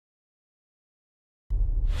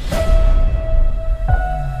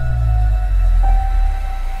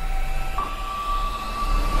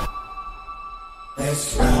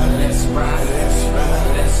Let's ride, let's ride, let's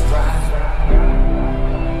ride, let's ride.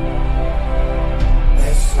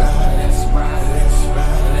 Let's ride, let's ride, let's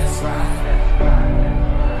ride, let's ride.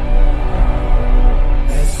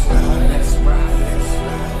 Let's ride, let's ride, let's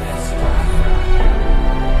ride, let's ride.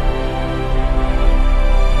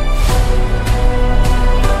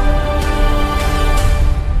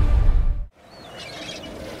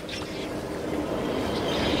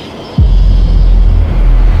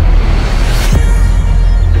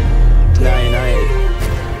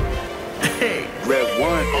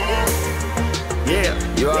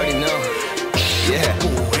 You already know, yeah.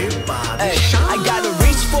 Hey, I gotta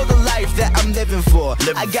reach for the life that I'm living for.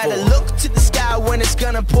 I gotta look to the sky when it's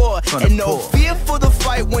gonna pour. And no fear for the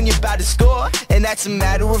fight when you're about to score. And that's a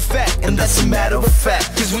matter of fact, and that's a matter of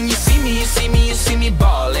fact. Cause when you see me, you see me, you see me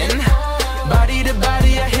ballin'. Body to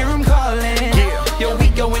body, I hear him calling. Yo, we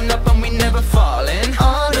going up and we never falling.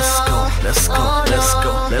 Oh, no. Let's go, let's go, let's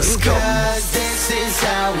go, let's go. Cause this is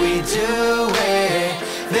how we do it.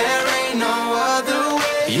 There ain't no other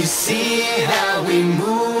way. You see it how we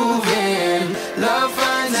moving. Love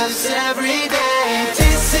finds us every day.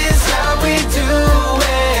 This is how we do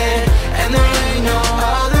it. And there ain't no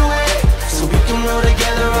other way. So we can roll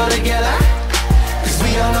together. Cause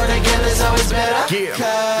we all know together's always better.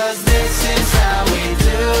 Cause this is how we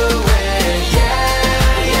do it.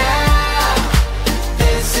 Yeah, yeah.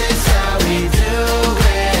 This is how we do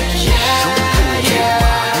it. Yeah, yeah.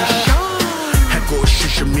 है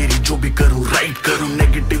कोशिश मेरी जो भी करूँ right करूँ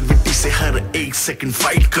negativity से हर एक second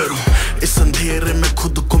fight करूँ इस अंधेरे में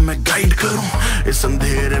खुद को मैं गाइड करूँ इस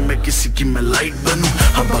अंधेरे में किसी की मैं लाइट बनूँ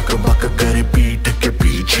हाँ बक बक करे पीठ के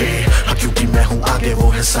पीछे हाँ क्योंकि मैं हूँ आगे वो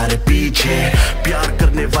है सारे पीछे प्यार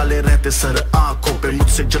करने वाले रहते सर आंखों पे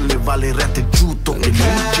मुझसे जलने वाले रहते जूतों के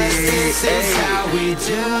नीचे This is how we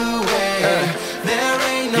do it. There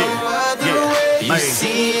ain't no other way. You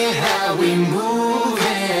see how we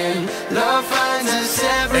moving. Love finds us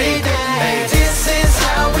every day. This is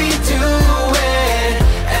how we do it.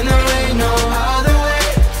 And there ain't no other way.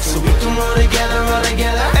 So we can roll together.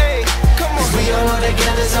 Hey, come on. Cause we all know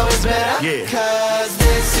together's always better. Cause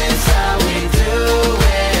this is how we do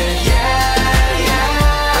it. Yeah,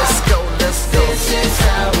 yeah. Let's go. This is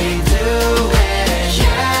how we do it.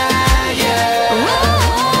 Yeah, yeah.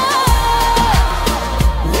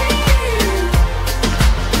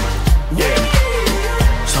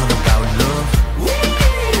 It's all about love.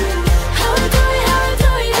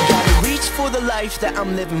 I gotta reach for the life that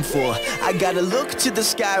I'm living for. I gotta look to the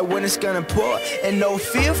sky when it's gonna pour. And no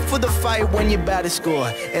fear for the fight when you're about to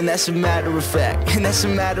score. And that's a matter of fact.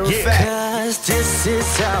 Cause this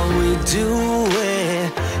is how we do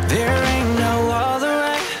it. There ain't no other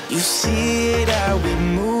way. You see it how we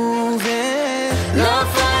moving. Love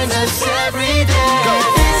finds us every day.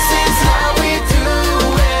 This is how we do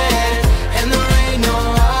it. And there ain't no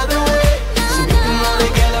other way. So we can roll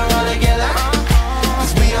together.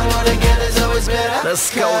 Cause we all know together's always better. Let's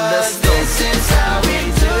go. This is how we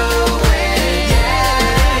do it.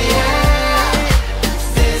 Yeah, yeah.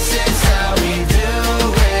 This is how we do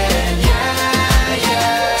it. Yeah,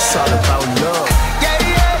 yeah. It's all about love.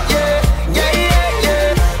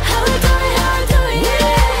 How we do it, how we do it,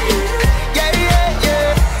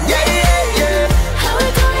 yeah. How we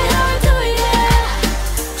do it, how we do it,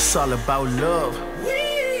 yeah. It's all about love.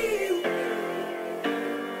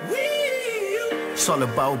 It's all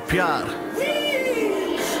about प्यार.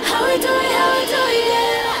 How we do it, how we do it, yeah.